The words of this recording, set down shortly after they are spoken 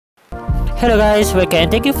Hello guys, welcome and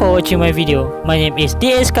thank you for watching my video. My name is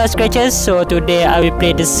DS Card Scratches. So today I will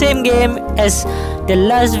play the same game as the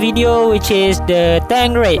last video, which is the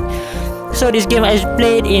tank raid. So this game I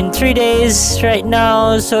played in 3 days right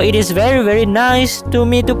now, so it is very nice to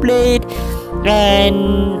me to play it.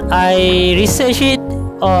 And I research it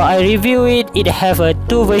or I review it. It have a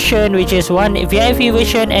two version, which is one VIP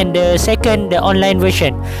version and the second the online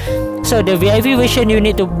version. So the VIP version you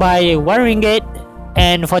need to buy 1 ringgit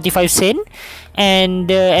and 45 cent, and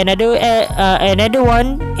another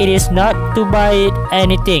one it is not to buy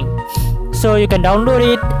anything, so you can download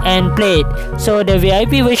it and play it. So the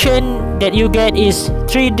VIP version that you get is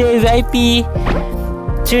 3-day VIP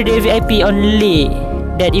only,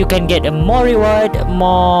 that you can get a more reward,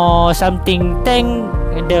 more something tank,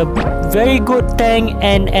 the very good tank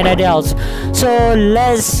and another else. So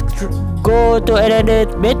let's go to another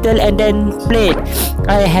battle and then play it.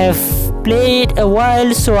 I have played a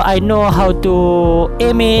while, so I know how to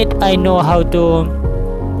aim it, I know how to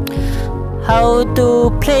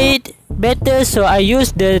play it better. So I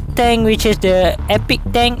use the tank, which is the epic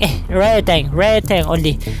tank, rare tank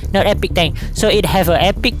only, not epic tank. So it have a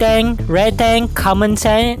epic tank, rare tank, common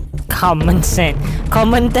tank.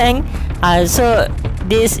 So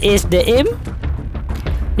this is the aim,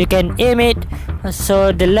 you can aim it.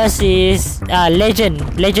 So the last is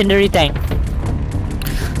legendary tank.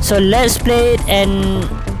 So let's play it, and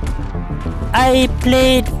I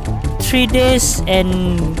played 3 days,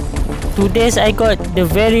 and 2 days I got the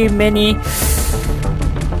very many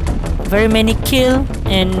kill,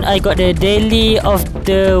 and I got the daily of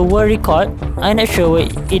the world record. I'm not sure what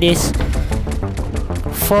it is.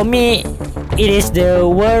 For me, it is the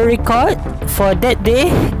world record for that day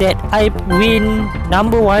that I win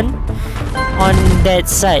number 1 on that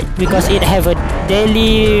site, because it have a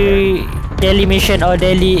daily mission or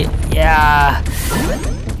daily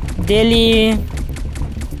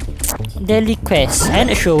quest. I'm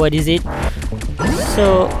not sure what is it.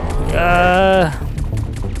 So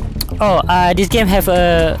this game have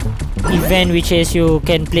a event, which is you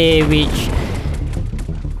can play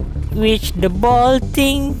which the ball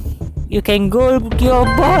thing, you can go your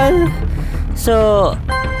ball. So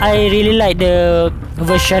I really like the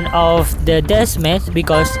version of the deathmatch,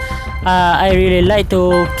 because I really like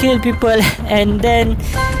to kill people and then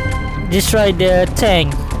destroy the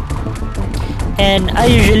tank. And I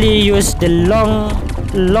usually use the long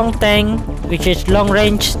tank, which is long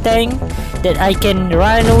range tank, that I can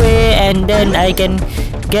run away and then I can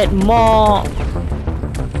get more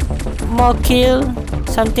kill,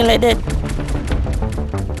 something like that.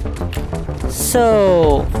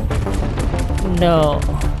 So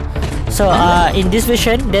in this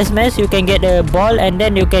version deathmatch, you can get a ball and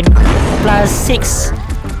then you can plus 6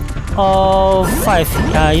 or 5.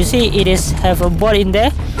 You see it is have a ball in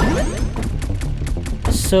there.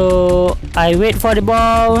 So I wait for the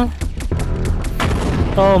ball.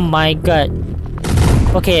 Oh my god.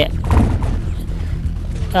 Okay,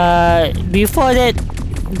 before that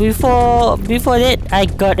I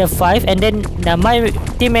got a 5, and then my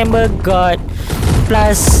team member got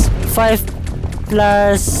plus 5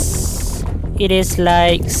 plus, it is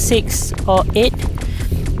like 6 or 8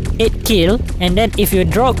 kill. And then if you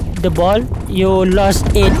drop the ball, you lost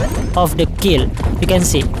 8 of the kill, you can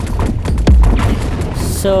see.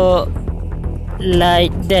 So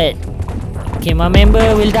like that. Okay, my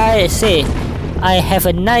member will die. Say I have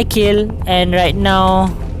a 9 kill, and right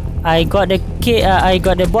now I got the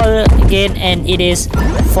ball again, and it is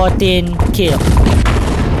 14 kill.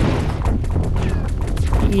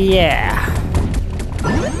 Yeah.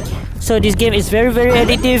 So this game is very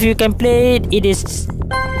addictive. You can play it. It is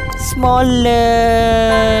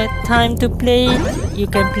smaller time to play it. You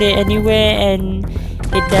can play anywhere, and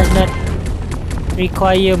it does not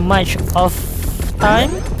require much of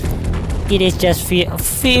time. It is just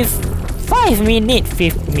 5 minutes.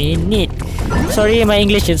 Sorry, my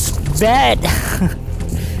English is bad.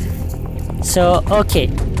 So okay,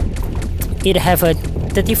 it have a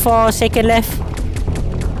 34 second left.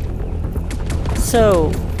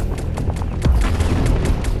 So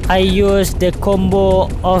I use the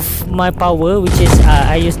combo of my power, which is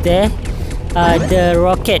I use the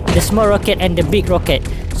rocket, the small rocket and the big rocket.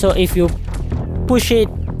 So if you push it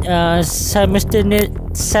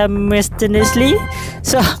simultaneously,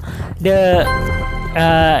 so the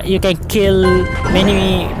you can kill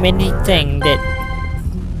many things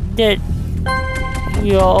that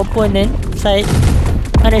your opponent side.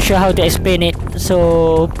 I'm not sure how to explain it,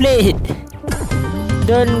 so play it.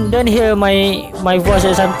 Don't hear my voice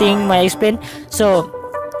or something, my explain. So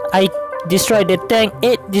I destroyed the tank,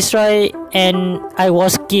 8 destroy, and I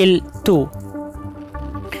was killed 2.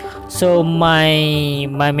 So my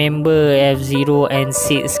member have 0 and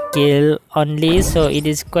 6 skill only, so it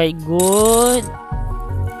is quite good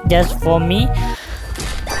just for me.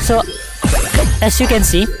 So as you can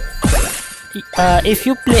see, if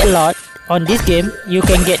you play a lot on this game, you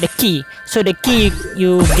can get the key. So the key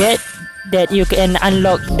you get, that you can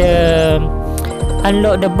unlock the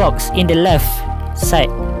box in the left side.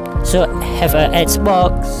 So have a X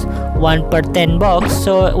box, 1 per 10 box.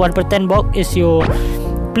 So 1 per 10 box is you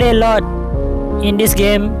play a lot in this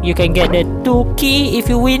game, you can get the 2 key if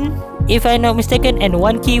you win, if I'm not mistaken, and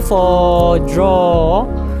 1 key for draw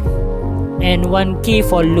and 1 key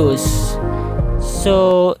for lose.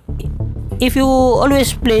 So if you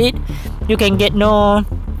always play it, you can get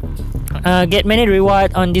get many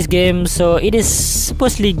reward on this game. So it is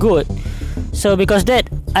supposedly good. So because that,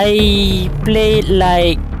 I played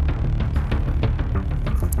like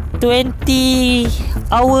 20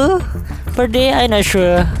 hour per day. I'm not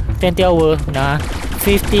sure 20 hour, nah,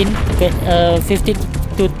 15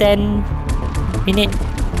 to 10 minute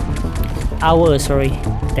hour, sorry,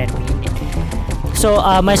 10 minute. So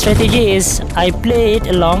my strategy is I play it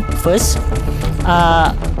along first.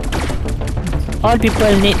 All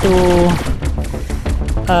people need to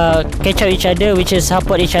catch up each other, which is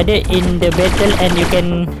support each other in the battle. And you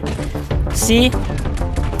can see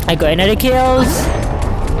I got another kills.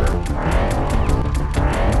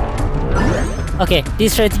 Okay,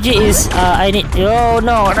 this strategy is I need, oh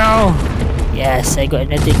no, yes, I got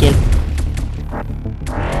another kill.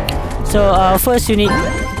 So first you need,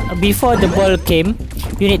 before the ball came,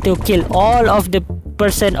 you need to kill all of the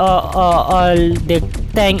person or all the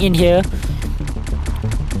tank in here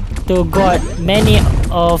to got many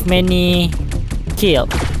kill.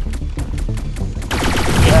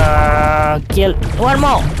 Yeah, kill one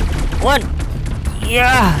more,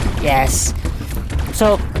 yeah, yes.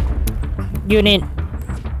 So you need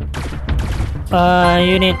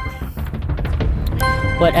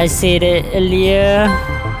what I said earlier,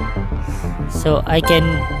 so I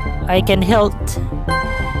can help.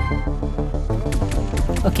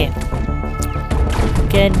 Okay,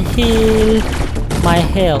 can heal my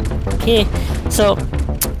health. Okay, so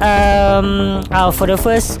for the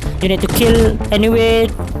first, you need to kill anyway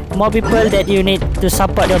more people that you need to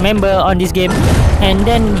support your member on this game. And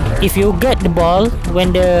then if you get the ball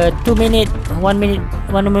when the 1 minute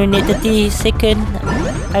 30 second,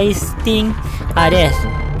 I think,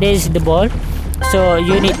 there's the ball. So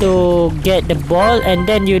you need to get the ball and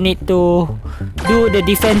then you need to do the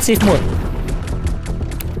defensive mode.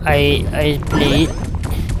 I play it.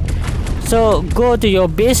 So go to your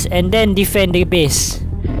base and then defend the base.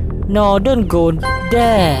 No, don't go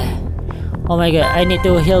there. Oh my god, I need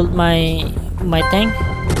to heal my tank.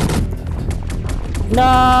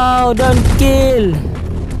 No, don't kill.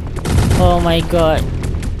 Oh my god.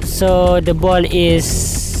 So the ball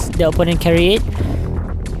is the opponent carry it.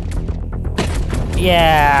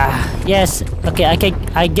 Yeah, yes. Okay,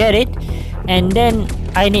 I get it. And then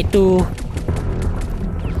I need to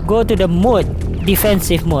go to the mode,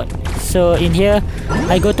 defensive mode. So in here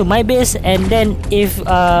I go to my base, and then if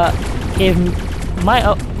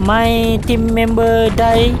my team member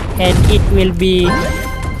die, and it will be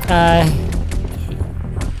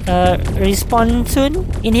respawn soon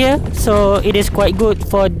in here. So it is quite good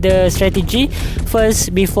for the strategy.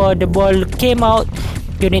 First, before the ball came out,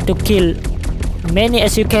 you need to kill many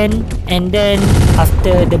as you can, and then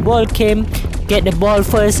after the ball came, get the ball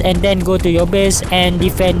first and then go to your base and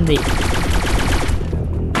defend it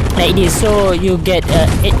like this. So you get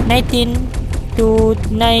 19 to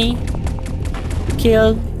 9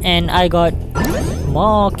 kill, and I got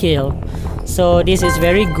more kill. So this is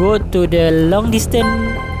very good to the long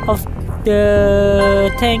distance of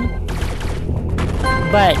the tank,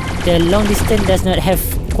 but the long distance does not have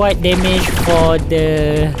quite damage for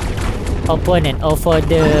the opponent or for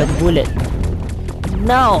the bullet.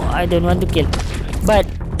 Now I don't want to kill, but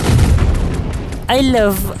I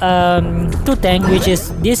love two tank, which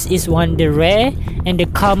is, this is one the rare and the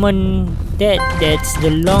common, that's the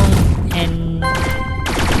long and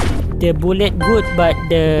the bullet good, but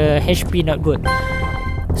the HP not good.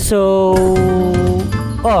 So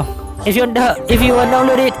if you want to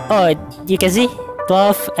download it, you can see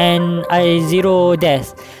 12 and I 0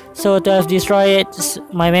 death. So 12 destroyed.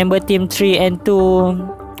 My member team 3 and 2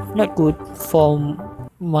 not good for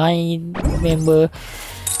my member.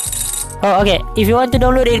 Okay, if you want to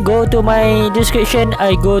download it, go to my description.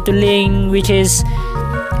 I go to link, which is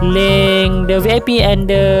link the VIP and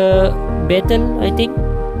the battle, I think.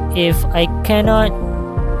 If I cannot,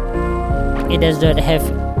 it does not have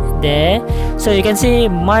there. So you can see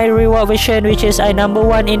my reward version, which is I number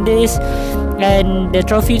 1 in this And the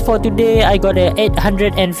trophy for today, I got a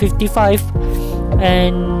 855,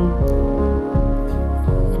 and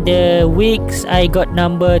the weeks I got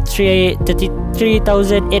number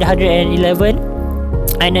 33,811.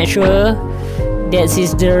 I'm not sure that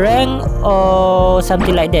is the rank or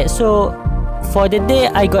something like that. So for the day,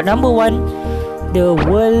 I got number 1. The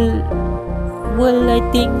world I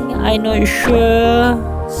think, I'm not sure.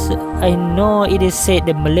 So I know it is said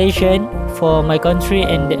the Malaysian for my country,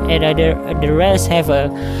 and the rest have a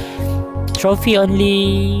trophy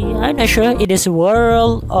only. I'm not sure it is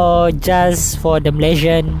world or just for the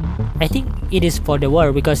Malaysian. I think it is for the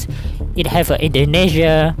world because it have a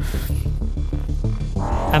Indonesia,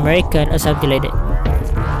 American or something like that.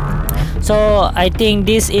 So I think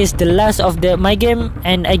this is the last of my game,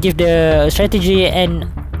 and I give the strategy, and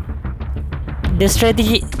the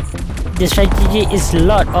strategy is a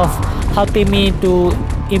lot of helping me to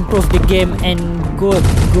improve the game and good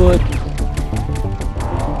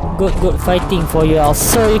fighting for you all.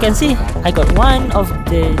 So you can see I got one of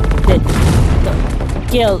the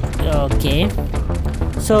kill. Okay,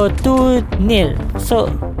 so 2-0. So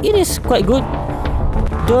it is quite good.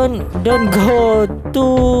 Don't go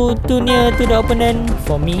too near to the opponent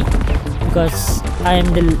for me, because I'm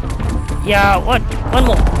the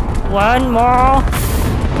one more.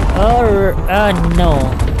 Or no.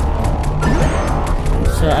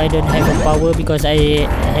 So I don't have a power because I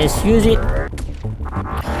has used it.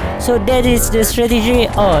 So that is the strategy.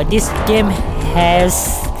 Oh, this game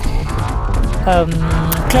has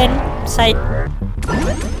clan side.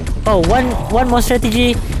 Oh, one more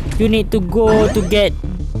strategy. You need to go to get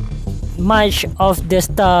much of the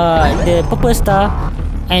star, the purple star,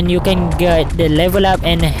 and you can get the level up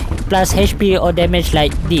and plus HP or damage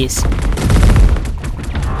like this.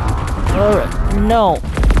 Oh no,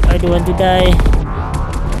 I don't want to die.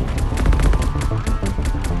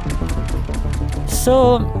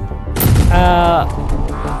 So yeah,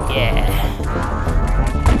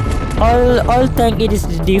 all tank, it is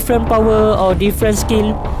different power or different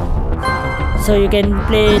skill, so you can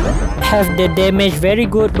play have the damage very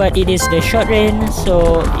good, but it is the short range,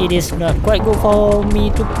 so it is not quite good for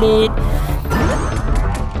me to play it.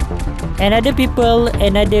 And other people,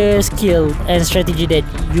 another skill and strategy that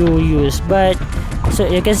you use. But so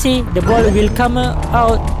you can see the ball will come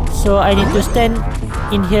out, so I need to stand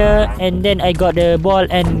in here, and then I got the ball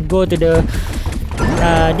and go to the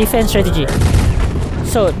defense strategy.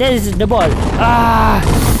 So that is the ball.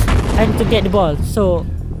 I need to get the ball. So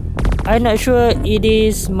I'm not sure it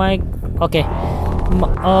is my okay.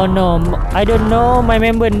 Oh no, I don't know. My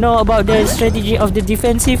member know about the strategy of the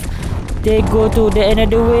defensive. They go to the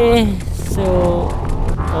another way. So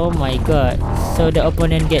oh my god. So the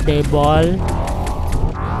opponent get the ball.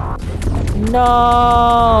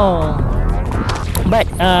 No. But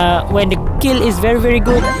when the kill is very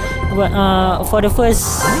good, for the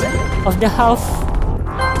first of the half,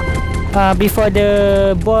 before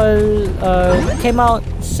the ball came out,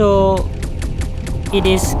 so it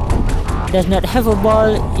is does not have a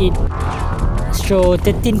ball. It show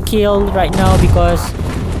 13 kill right now, because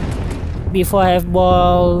before I have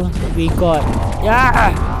ball we got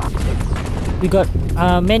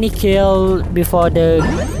many kill before the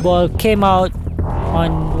ball came out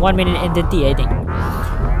on 1 minute and 30, I think.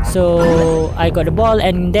 So I got the ball,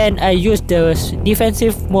 and then I used the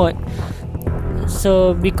defensive mode.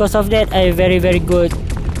 So because of that, I very good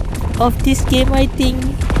of this game. I think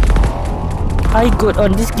I good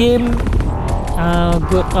on this game,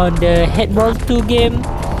 good on the headball 2 game.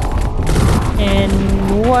 And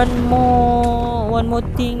one more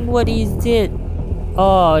thing. What is it?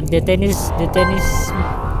 Oh, the tennis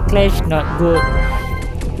clash, not good,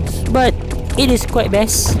 but it is quite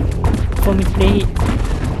best for me to play it.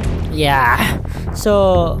 Yeah,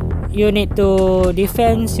 so you need to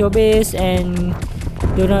defend your base and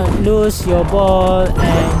do not lose your ball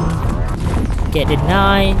and get the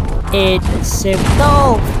 9, 8, 7.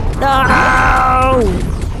 No.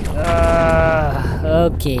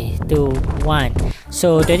 Okay, 2-1.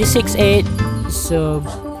 So 36-8. So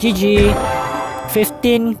GG.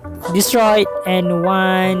 15 destroyed and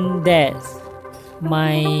 1 death.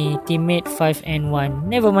 My teammate 5 and 1.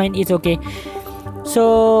 Never mind, it's okay.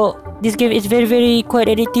 So this game is very quite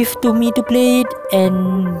addictive to me to play it,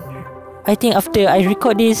 and I think after I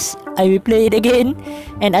record this, I will play it again,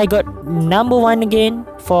 and I got number 1 again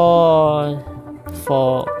for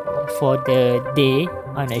the day.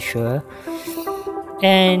 I'm not sure,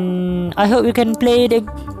 and I hope you can play it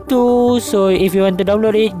too. So if you want to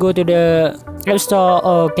download it, go to the App Store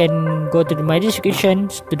or can go to my description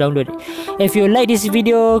to download it. If you like this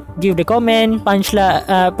video, give the comment, punch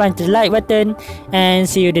the like button, and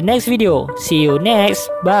see you in the next video. See you next.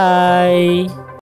 Bye.